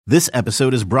This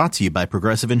episode is brought to you by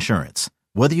Progressive Insurance.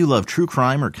 Whether you love true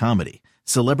crime or comedy,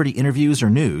 celebrity interviews or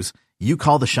news, you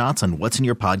call the shots on what's in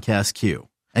your podcast queue.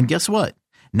 And guess what?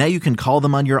 Now you can call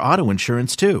them on your auto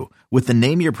insurance too with the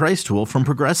Name Your Price tool from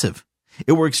Progressive.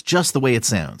 It works just the way it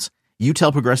sounds. You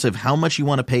tell Progressive how much you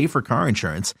want to pay for car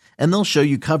insurance, and they'll show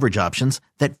you coverage options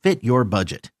that fit your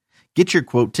budget. Get your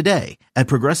quote today at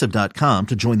Progressive.com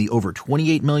to join the over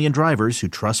 28 million drivers who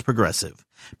trust Progressive.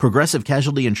 Progressive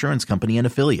Casualty Insurance Company and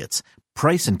Affiliates.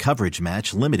 Price and coverage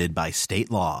match limited by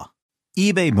state law.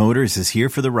 eBay Motors is here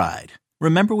for the ride.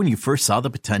 Remember when you first saw the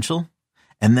potential?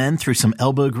 And then through some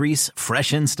elbow grease,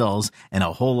 fresh installs, and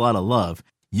a whole lot of love,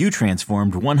 you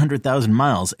transformed 100,000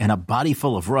 miles and a body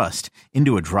full of rust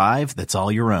into a drive that's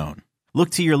all your own.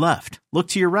 Look to your left. Look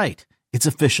to your right. It's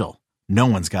official. No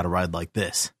one's got a ride like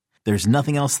this. There's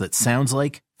nothing else that sounds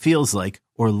like, feels like,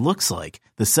 or looks like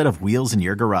the set of wheels in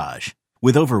your garage.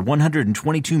 With over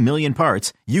 122 million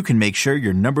parts, you can make sure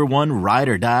your number one ride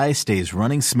or die stays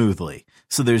running smoothly.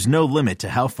 So there's no limit to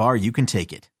how far you can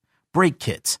take it. Brake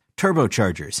kits,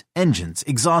 turbochargers, engines,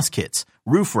 exhaust kits,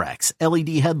 roof racks, LED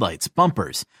headlights,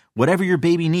 bumpers. Whatever your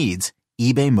baby needs,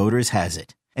 eBay Motors has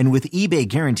it. And with eBay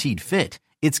Guaranteed Fit,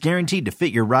 it's guaranteed to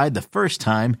fit your ride the first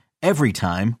time, every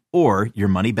time, or your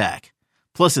money back.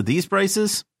 Plus, at these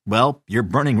prices, well, you're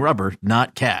burning rubber,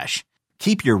 not cash.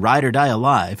 Keep your ride or die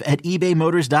alive at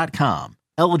ebaymotors.com.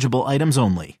 Eligible items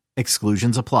only.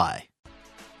 Exclusions apply.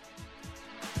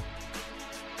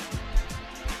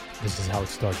 This is how it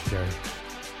starts, Jerry.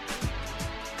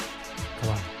 Come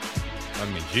on. I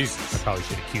mean, Jesus. I probably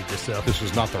should have queued this up. This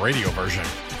was not the radio version.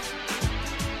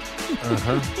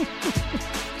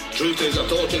 Truth is, I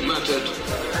thought it mattered.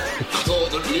 I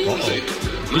thought that music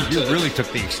mattered. You really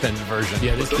took the extended version.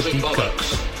 Yeah, this is the deep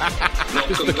cut. Not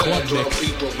This is the club compared to how mix.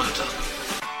 people matter.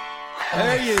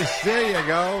 There you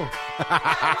go.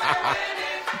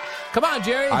 Come on,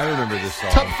 Jerry. I remember this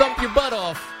song. Tub thump your butt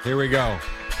off. Here we go.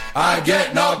 I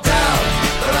get knocked down,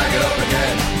 but I get up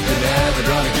again. You're never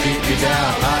gonna keep me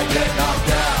down. I get knocked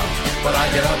down, but I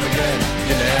get up again.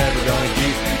 You're never gonna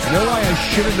keep me down. You know why I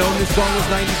should have known this song was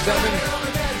 97?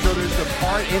 So there's the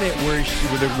part in it where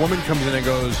the woman comes in and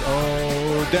goes,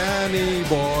 "Oh, Danny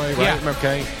boy," right? Yeah.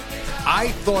 Okay.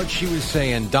 I thought she was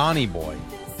saying Donnie boy,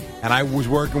 and I was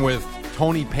working with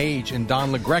Tony Page and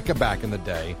Don LaGreca back in the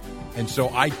day, and so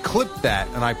I clipped that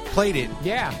and I played it.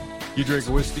 Yeah. You drink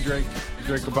a whiskey drink? You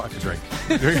drink a vodka drink?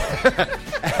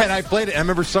 And I played it. And I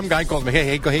remember some guy called me,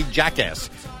 hey, jackass.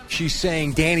 She's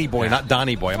saying Danny boy, not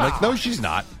Donnie boy. I'm like, no, she's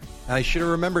not. And I should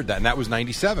have remembered that. And that was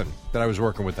 97 that I was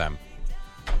working with them.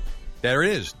 There it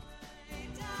is.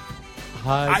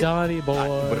 Hi, Donnie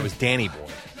boy. But it was Danny boy.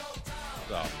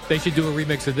 So. They should do a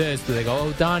remix of this. They go,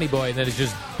 oh, Donnie boy. And then it's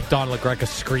just Don LaGreca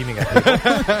screaming at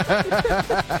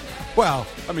people. Well,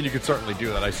 I mean, you could certainly do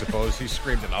that, I suppose. He's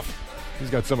screamed enough. He's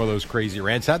got some of those crazy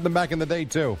rants. Had them back in the day,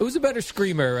 too. Who's a better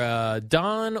screamer,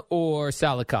 Don or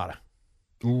Salicata?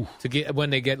 Ooh. To get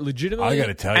when they get legitimately I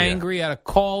gotta tell you. angry at a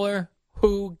caller,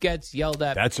 who gets yelled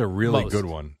at? That's a really most? good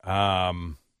one.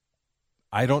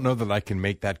 I don't know that I can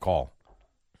make that call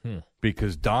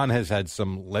because Don has had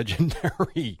some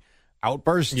legendary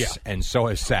outbursts, and so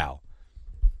has Sal.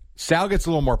 Sal gets a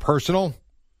little more personal.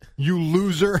 You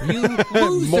loser. You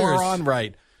losers. Moron,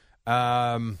 right.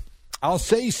 I'll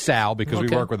say Sal because we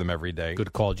work with him every day.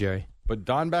 Good call, Jerry. But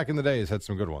Don back in the day has had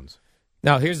some good ones.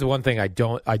 Now, here's the one thing I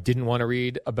didn't want to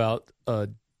read about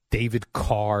David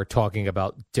Carr talking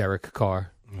about Derek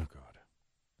Carr. Oh, God.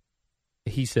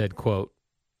 He said, quote,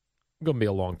 going to be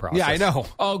a long process. Yeah, I know.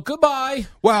 Oh, goodbye.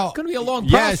 Well, it's going to be a long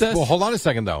yes, process. well, hold on a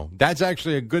second, though. That's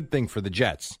actually a good thing for the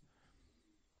Jets.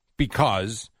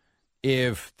 Because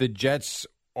if the Jets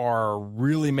are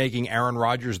really making Aaron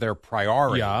Rodgers their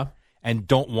priority and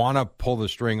don't want to pull the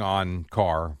trigger on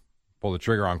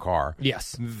Carr,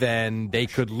 yes, then they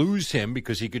could lose him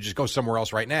because he could just go somewhere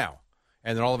else right now.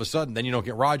 And then all of a sudden, then you don't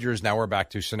get Rodgers. Now we're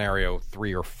back to scenario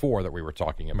 3 or 4 that we were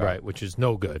talking about. Right, which is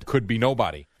no good. Could be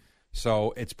nobody.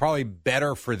 So it's probably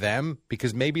better for them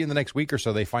because maybe in the next week or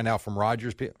so they find out from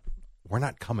Rodgers, we're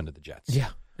not coming to the Jets. Yeah.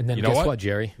 And then you know guess what? what,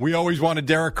 Jerry? We always wanted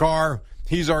Derek Carr.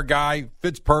 He's our guy.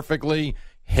 Fits perfectly.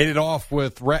 Hit it off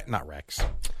with not Rex.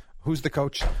 Who's the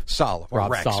coach? Rob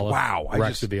Rex. Saleh. Wow.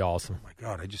 Rex would be awesome. Oh, my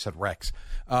God. I just said Rex.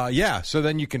 Yeah. So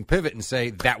then you can pivot and say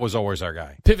that was always our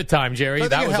guy. Pivot time, Jerry. So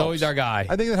that was always our guy.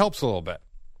 I think that helps a little bit.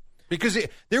 Because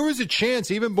there was a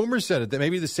chance, even Boomer said it, that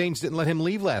maybe the Saints didn't let him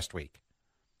leave last week.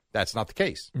 That's not the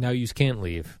case. Now you can't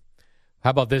leave.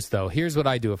 How about this, though? Here's what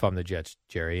I do if I'm the Jets,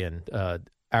 Jerry, and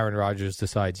Aaron Rodgers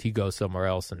decides he goes somewhere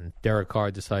else, and Derek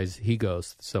Carr decides he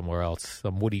goes somewhere else.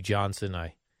 I'm Woody Johnson.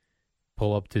 I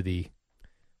pull up to the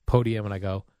podium and I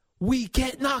go, we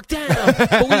get knocked down,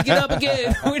 but we get up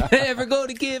again. We're never going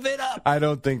to give it up. I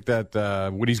don't think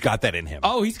that Woody's got that in him.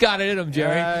 Oh, he's got it in him,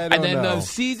 Jerry. I don't And then know. those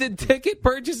season ticket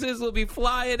purchases will be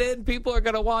flying in. People are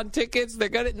going to want tickets. They're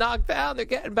going to get knocked down. They're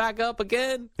getting back up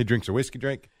again. He drinks a whiskey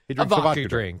drink. He drinks vodka vodka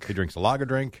drink. He drinks a lager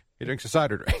drink. He drinks a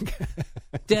cider drink.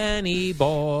 Danny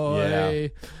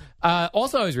boy.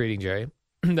 Also, I was reading, Jerry,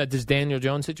 that this Daniel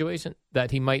Jones situation,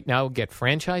 that he might now get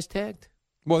franchise tagged.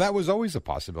 Well, that was always a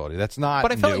possibility. That's not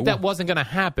But I felt new. like that wasn't going to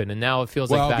happen, and now it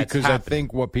feels Well, like that's because happening. I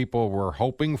think what people were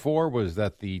hoping for was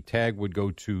that the tag would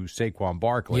go to Saquon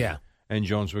Barkley. Yeah. And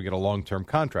Jones would get a long-term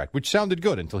contract, which sounded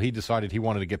good until he decided he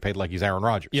wanted to get paid like he's Aaron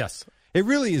Rodgers. Yes. It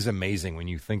really is amazing when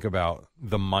you think about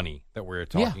the money that we're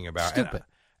talking about. Stupid.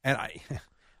 And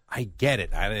I get it.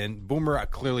 And Boomer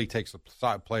clearly takes the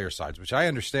player sides, which I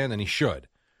understand, and he should.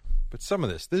 But some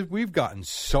of this, we've gotten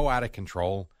so out of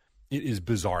control, it is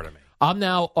bizarre to me. I'm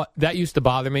now, that used to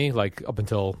bother me, like up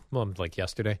until, like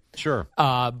yesterday. Sure.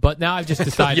 But now I've just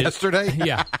decided. Yesterday?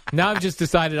 Yeah. Now I've just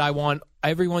decided I want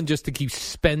everyone just to keep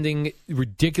spending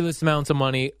ridiculous amounts of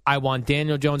money. I want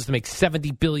Daniel Jones to make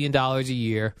 $70 billion a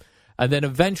year. And then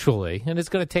eventually, and it's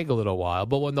going to take a little while,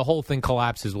 but when the whole thing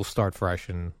collapses, we'll start fresh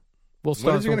and we'll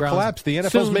start When is it from going to ground collapse? The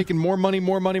NFL's soon. making more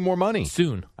money.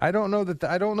 Soon. I don't know that the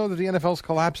NFL's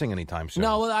collapsing anytime soon.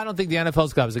 No, well, I don't think the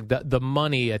NFL's collapsing. The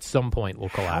money at some point will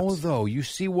collapse. How though? You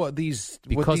see what these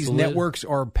Because networks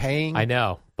are paying. I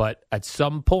know, but at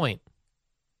some point.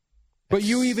 But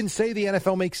you even say the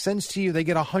NFL makes sense to you. They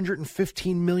get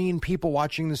 115 million people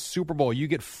watching the Super Bowl. You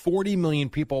get 40 million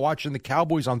people watching the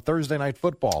Cowboys on Thursday Night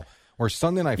Football or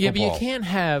Sunday Night Yeah, Football. but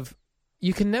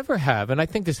you can never have, and I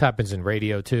think this happens in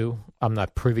radio too. I'm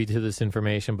not privy to this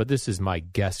information, but this is my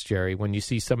guess, Jerry. When you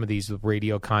see some of these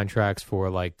radio contracts for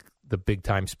like the big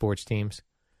time sports teams,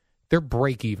 they're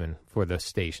break even for the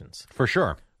stations, For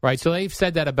sure. right? So they've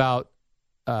said that about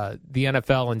the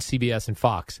NFL and CBS and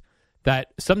Fox, that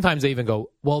sometimes they even go,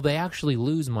 well, they actually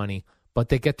lose money, but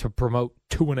they get to promote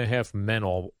 2.5 men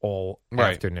all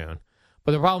Right. afternoon.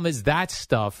 But the problem is that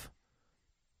stuff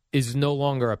is no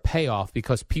longer a payoff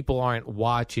because people aren't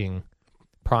watching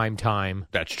prime time,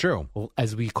 That's true.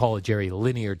 as we call it, Jerry,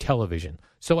 linear television.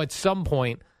 So at some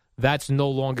point, that's no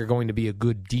longer going to be a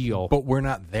good deal. But we're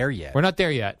not there yet. We're not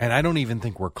there yet. And I don't even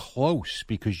think we're close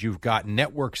because you've got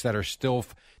networks that are still.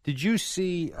 Did you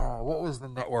see what was the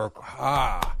network?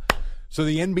 So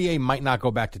the NBA might not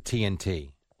go back to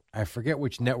TNT. I forget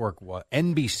which network was.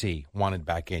 NBC wanted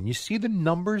back in. You see the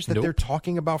numbers that Nope. they're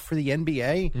talking about for the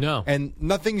NBA? No. And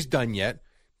nothing's done yet,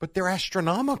 but they're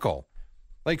astronomical.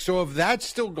 Like, so if that's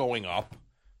still going up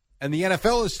and the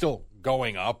NFL is still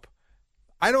going up,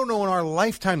 I don't know in our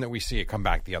lifetime that we see it come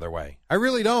back the other way. I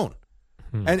really don't.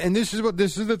 And this is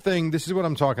the thing. This is what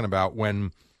I'm talking about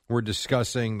when we're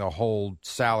discussing the whole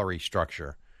salary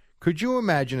structure. Could you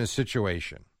imagine a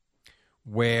situation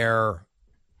where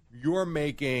you're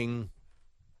making,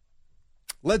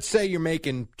 let's say you're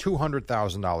making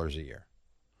 $200,000 a year.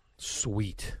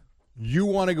 Sweet. You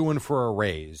want to go in for a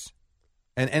raise,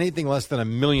 and anything less than $1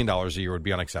 million a year would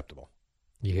be unacceptable.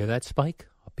 You hear that, Spike?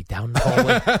 I'll be down the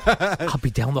hallway. I'll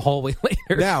be down the hallway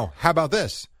later. Now, how about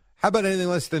this? How about anything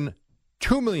less than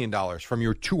 $2 million from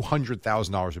your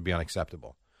 $200,000 would be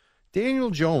unacceptable? Daniel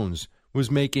Jones was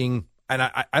making, and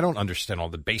I don't understand all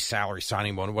the base salary,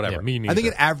 signing bonus, whatever. Yeah, me neither. I think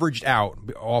it averaged out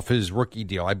off his rookie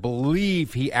deal. I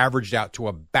believe he averaged out to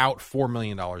about $4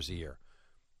 million a year.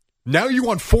 Now you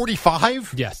want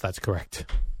 45? Yes, that's correct.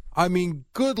 I mean,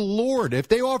 good Lord. If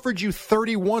they offered you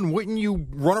 31, wouldn't you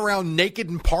run around naked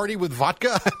and party with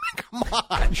vodka? Come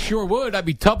on. Sure would. I'd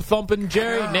be tub thumping,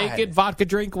 Jerry, God. naked, vodka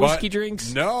drink, whiskey But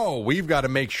drinks. No, we've got to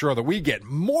make sure that we get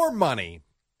more money.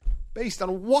 Based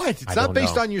on what? It's I not don't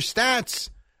based know. on your stats.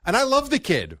 And I love the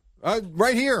kid.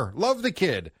 Right here. Love the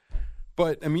kid.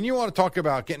 But, I mean, you want to talk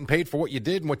about getting paid for what you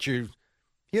did and what you...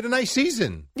 He had a nice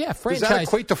season. Yeah, Does franchise. that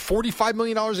equate to $45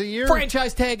 million a year?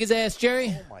 Franchise tag his ass,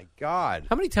 Jerry. Oh, my God.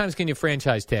 How many times can you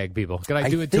franchise tag people? Can I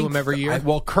do it to him every year?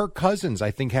 Well, Kirk Cousins,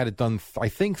 I think, had it done,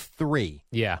 3.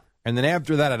 Yeah. And then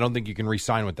after that, I don't think you can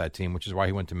re-sign with that team, which is why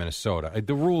he went to Minnesota.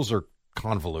 The rules are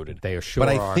convoluted. They are sure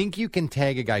But I are. think you can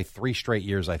tag a guy 3 straight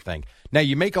years, I think. Now,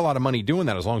 you make a lot of money doing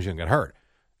that as long as you don't get hurt.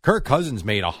 Kirk Cousins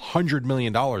made $100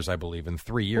 million, I believe, in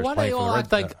 3 years. Why do playing they for the all Red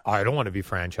act like, I don't want to be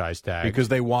franchise tagged? because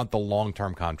they want the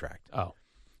long-term contract. Oh.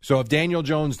 So if Daniel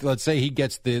Jones, let's say he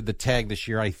gets the tag this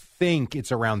year, I think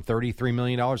it's around $33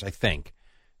 million. I think.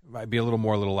 It might be a little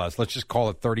more, a little less. Let's just call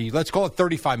it 30. Let's call it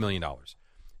 $35 million.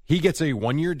 He gets a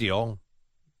 1-year deal,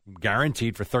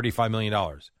 guaranteed for $35 million.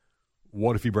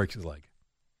 What if he breaks his leg?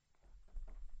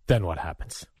 Then what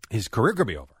happens? His career could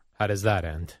be over. How does that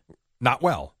end? Not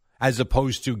well. as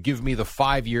opposed to give me the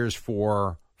 5 years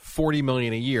for $40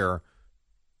 million a year,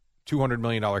 $200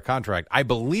 million contract. I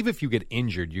believe if you get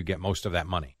injured, you get most of that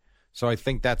money. So I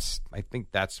think that's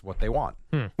what they want,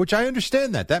 which I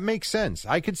understand that. That makes sense.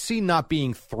 I could see not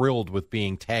being thrilled with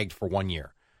being tagged for 1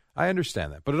 year. I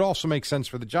understand that. But it also makes sense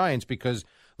for the Giants because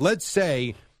let's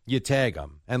say you tag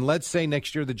him, and let's say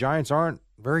next year the Giants aren't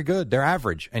very good. They're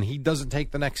average, and he doesn't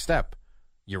take the next step.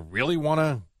 You really want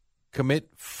to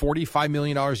commit $45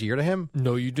 million a year to him?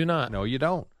 No, you do not. No, you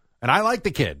don't. And I like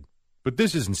the kid, but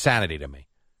this is insanity to me.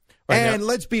 Right and now-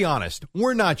 let's be honest,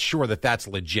 we're not sure that that's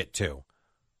legit, too.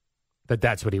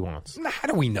 That's what he wants. How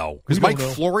do we know? We Because don't Mike know.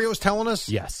 Florio's telling us?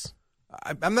 Yes.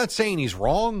 I'm not saying he's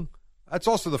wrong. That's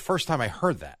also the first time I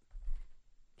heard that.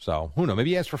 So, who knows? Maybe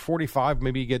he asked for 45,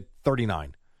 maybe you get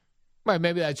 39. Right,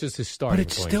 maybe that's just his But starting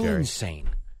it's point, still Jerry. insane.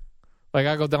 Like,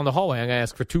 I go down the hallway, I'm going to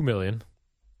ask for $2 million.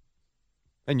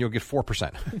 And you'll get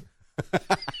 4%.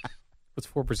 What's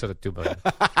 4% of $2 million?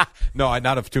 No,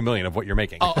 not of $2 million, of what you're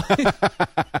making. Oh.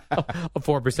 A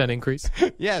 4% increase?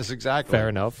 Yes, exactly. Fair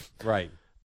enough. Right.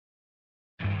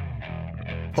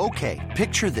 Okay,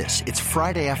 picture this. It's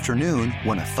Friday afternoon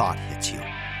when a thought hits you.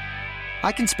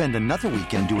 I can spend another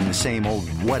weekend doing the same old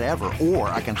whatever, or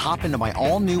I can hop into my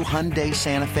all-new Hyundai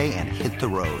Santa Fe and hit the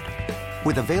road.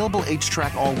 With available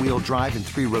H-Track all-wheel drive and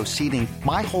 3-row seating,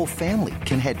 my whole family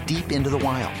can head deep into the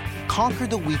wild. Conquer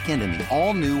the weekend in the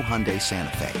all-new Hyundai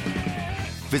Santa Fe.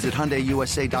 Visit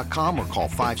HyundaiUSA.com or call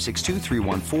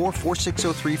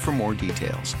 562-314-4603 for more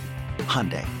details.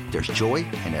 Hyundai, there's joy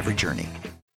in every journey.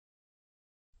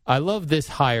 I love this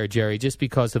hire, Jerry, just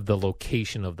because of the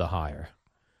location of the hire.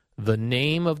 The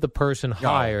name of the person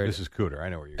hired This is Cooter. I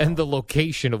know where you're and going. the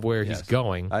location of where Yes. he's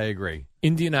going. I agree.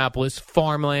 Indianapolis,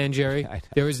 farmland, Jerry. I know.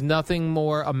 There is nothing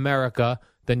more America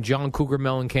than John Cougar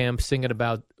Mellencamp singing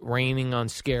about raining on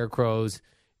scarecrows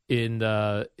in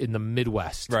the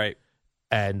Midwest. Right.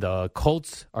 And the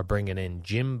Colts are bringing in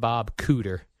Jim Bob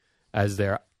Cooter as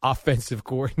their offensive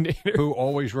coordinator. Who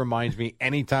always reminds me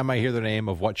anytime I hear the name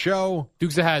of what show?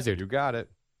 Dukes of Hazzard. You got it.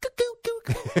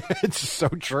 It's so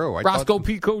true. I Roscoe thought,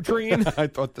 P. Coltrane. I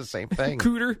thought the same thing.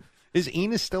 Cooter. Is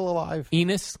Enos still alive?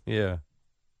 Enos. Yeah.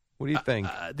 What do you think?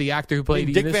 The actor who played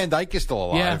Dick Enos. Van Dyke is still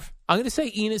alive. Yeah. I'm going to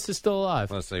say Enos is still alive.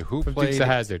 Let's say who From played Dukes of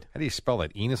Hazzard. How do you spell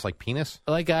that? Enos like penis?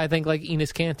 I think like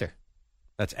Enos Cantor.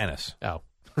 That's Ennis. Oh.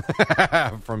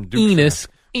 From Dukes.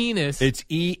 Enos. It's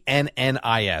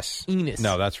Ennis. Enos.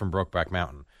 No, that's from Brokeback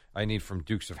Mountain. I need from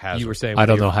Dukes of Hazzard. You were saying I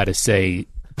don't know how to say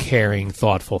caring,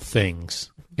 thoughtful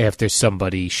things after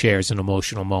somebody shares an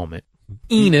emotional moment.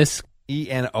 Enos.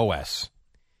 Enos.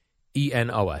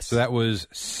 E-N-O-S. So that was,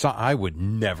 I would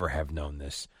never have known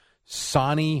this.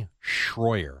 Sonny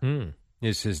Schroyer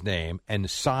is his name, and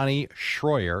Sonny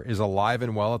Schroyer is alive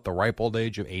and well at the ripe old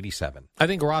age of 87. I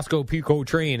think Roscoe P.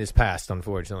 Coltrane is passed,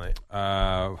 unfortunately.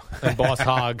 And Boss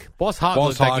Hogg. Boss Hogg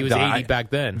Boss looked like he was Hogg 80 back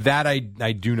then. That I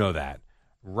do know that.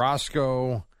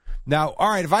 Roscoe. Now, all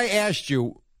right, if I asked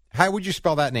you, how would you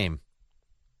spell that name?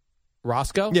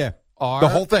 Roscoe? Yeah. R. The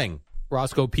whole thing.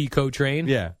 Roscoe P. Coltrane?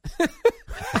 Yeah.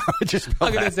 How would you spell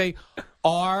I'm going to that? say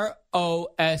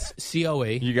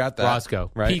R-O-S-C-O-E. You got that.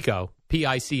 Roscoe. Right. Pico.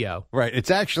 P-I-C-O. Right.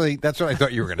 It's actually, that's what I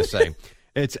thought you were going to say.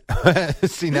 It's,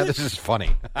 see, now this is funny.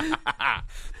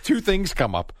 Two things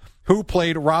come up. Who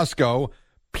played Roscoe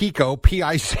Pico,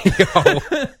 P-I-C-O,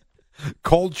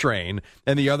 Coltrane,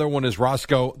 and the other one is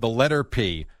Roscoe, the letter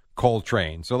P,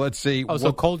 Coltrane. So let's see. Oh,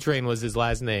 so Coltrane was his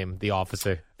last name, the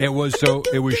officer. It was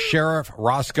Sheriff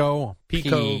Roscoe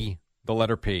Pico. P, the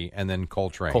letter P, and then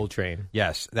Coltrane. Coltrane.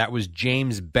 Yes, that was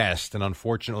James Best, and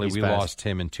unfortunately He's we Best. lost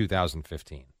him in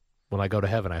 2015. When I go to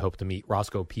heaven, I hope to meet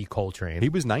Roscoe P. Coltrane. He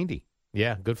was 90.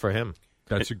 Yeah, good for him.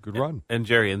 That's a good run. And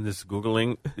Jerry, in this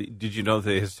Googling, did you know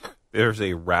there's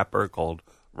a rapper called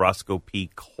Roscoe P.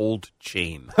 Cold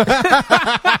Chain?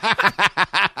 I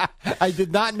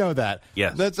did not know that.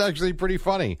 Yes. That's actually pretty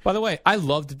funny. By the way, I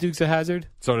loved the Dukes of Hazzard.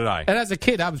 So did I. And as a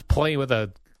kid, I was playing with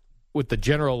the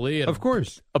General Lee and Of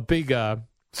course. a big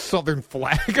Southern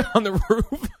flag on the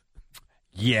roof.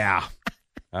 Yeah.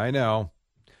 I know.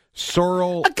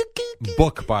 Sorrel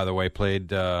Book, by the way,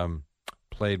 played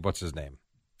what's his name?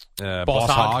 Boss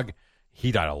Hogg. Hogg.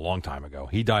 He died a long time ago.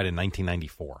 He died in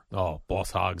 1994. Oh,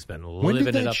 Boss Hogg's been When living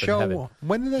did it that up show? in heaven.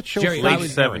 When did that show? Jerry, first I Late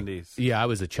was- air? 70s. Yeah, I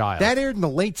was a child. That aired in the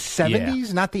late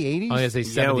 70s, not the 80s. I'm going to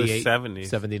say Yeah, it was 78, 70s.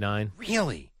 79.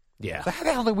 Really? Yeah. So how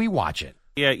the hell did we watch it?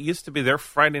 Yeah, it used to be their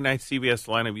Friday night CBS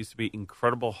lineup used to be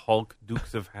Incredible Hulk,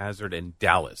 Dukes of Hazzard, and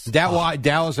Dallas.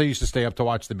 Dallas, I used to stay up to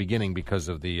watch the beginning because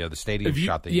of the stadium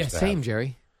shot they yeah, used to same, have.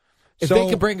 Jerry. If So- they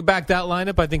could bring back that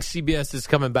lineup, I think CBS is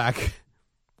coming back.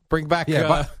 Bring back Yeah,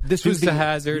 but this was Dukes the of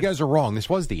Hazzard. You guys are wrong. This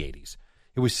was the 80s.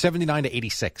 It was 79 to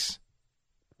 86.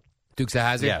 Dukes of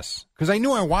Hazzard? Yes, because I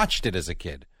knew I watched it as a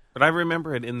kid. But I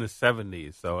remember it in the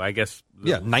 70s, so I guess...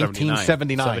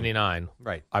 1979. 79.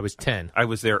 Right. I was 10. I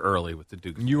was there early with the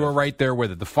Dukes. You were right there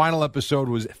with it. The final episode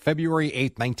was February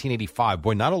 8th, 1985.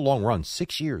 Boy, not a long run.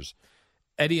 6 years.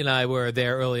 Eddie and I were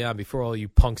there early on before all you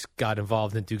punks got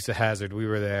involved in Dukes of Hazzard. We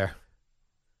were there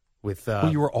with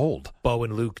you were old. Bo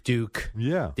and Luke Duke.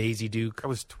 Yeah. Daisy Duke. I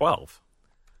was 12.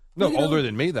 No, older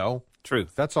than me, though.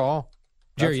 Truth. That's all.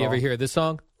 Jerry, That's you ever all. hear this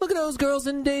song? Look at those girls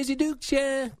in Daisy Dukes,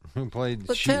 yeah. Who played?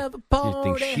 Let's She, have a you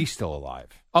party. think she's still alive?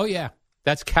 Oh, yeah.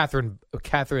 That's Catherine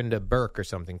Burke or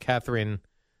something. Catherine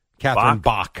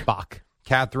Bach. Bach.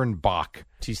 Catherine Bach.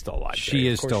 She's still alive. She Jerry.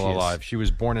 Of is course still she is. alive. She was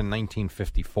born in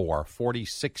 1954,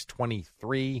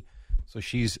 4623. So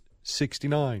she's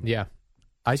 69. Yeah.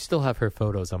 I still have her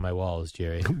photos on my walls,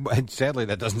 Jerry. And sadly,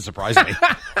 that doesn't surprise me.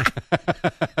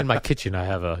 In my kitchen, I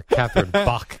have a Catherine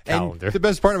Bach calendar. And the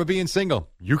best part about being single,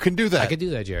 you can do that. I could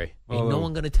do that, Jerry. Ain't no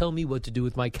one going to tell me what to do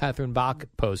with my Catherine Bach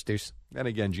posters. And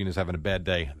again, Gina's having a bad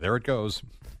day. There it goes.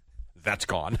 That's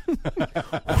gone.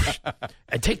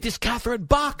 And take this Catherine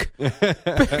Bach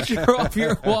picture off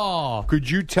your wall. Could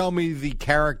you tell me the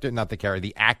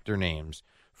actor names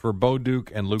for Bo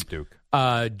Duke and Luke Duke?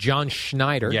 John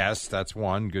Schneider. Yes, that's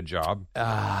one. Good job.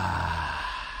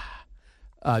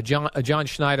 John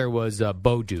Schneider was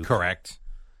Bo Duke. Correct.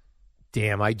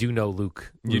 Damn, I do know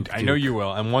Luke I know Duke. you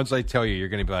will. And once I tell you, you're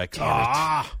going to be like,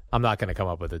 I'm not going to come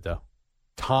up with it, though.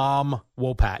 Tom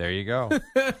Wopat. There you go.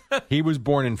 He was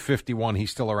born in 51.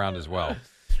 He's still around as well.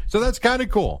 So that's kind of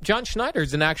cool. John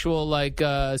Schneider's an actual,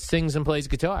 sings and plays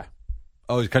guitar.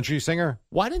 Oh, he's a country singer?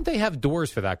 Why didn't they have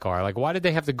doors for that car? Like, why did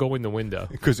they have to go in the window?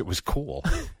 Because it was cool.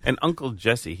 And Uncle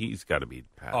Jesse, he's got to be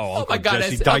passed. Oh, my God,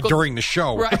 Jesse it's died Uncle- during the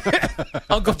show. Right.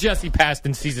 Uncle Jesse passed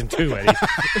in season 2, Eddie.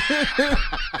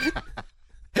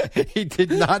 He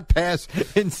did not pass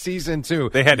in season 2.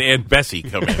 They had Aunt Bessie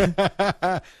come in.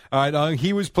 All right,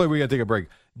 he was played. We got to take a break.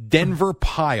 Denver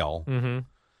Pyle. Mm-hmm.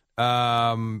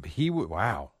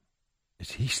 Wow.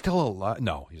 Is he still alive?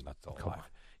 No, he's not still alive.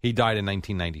 He died in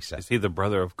 1997. Is he the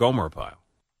brother of Gomer Pyle?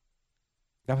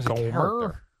 That was a Gomer?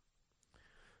 character.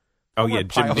 Oh, yeah, Jim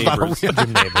Pyle's not a Neighbors. real-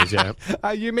 Jim Neighbors,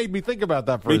 yeah. You made me think about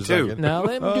that for Me a too. second. Now,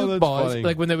 them Oh, Duke that's boys, funny.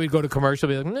 like when they would go to commercial,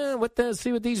 be like, nah,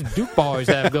 see what these Duke boys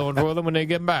have going for them when they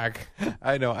get back.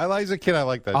 I know. As a kid, I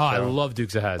like that Oh, show. I love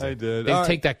Dukes of Hazzard. I did. They'd All right.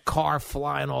 take that car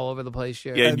flying all over the place,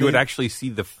 Jerry. Yeah, And you would they- actually see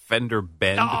the fender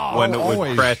bend Oh, when it would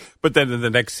always. crash. But then in the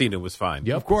next scene, it was fine.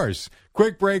 Yep. Of course.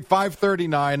 Quick break,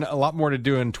 5:39. A lot more to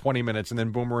do in 20 minutes, and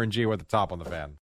then Boomer and Gio at the top on the Fan.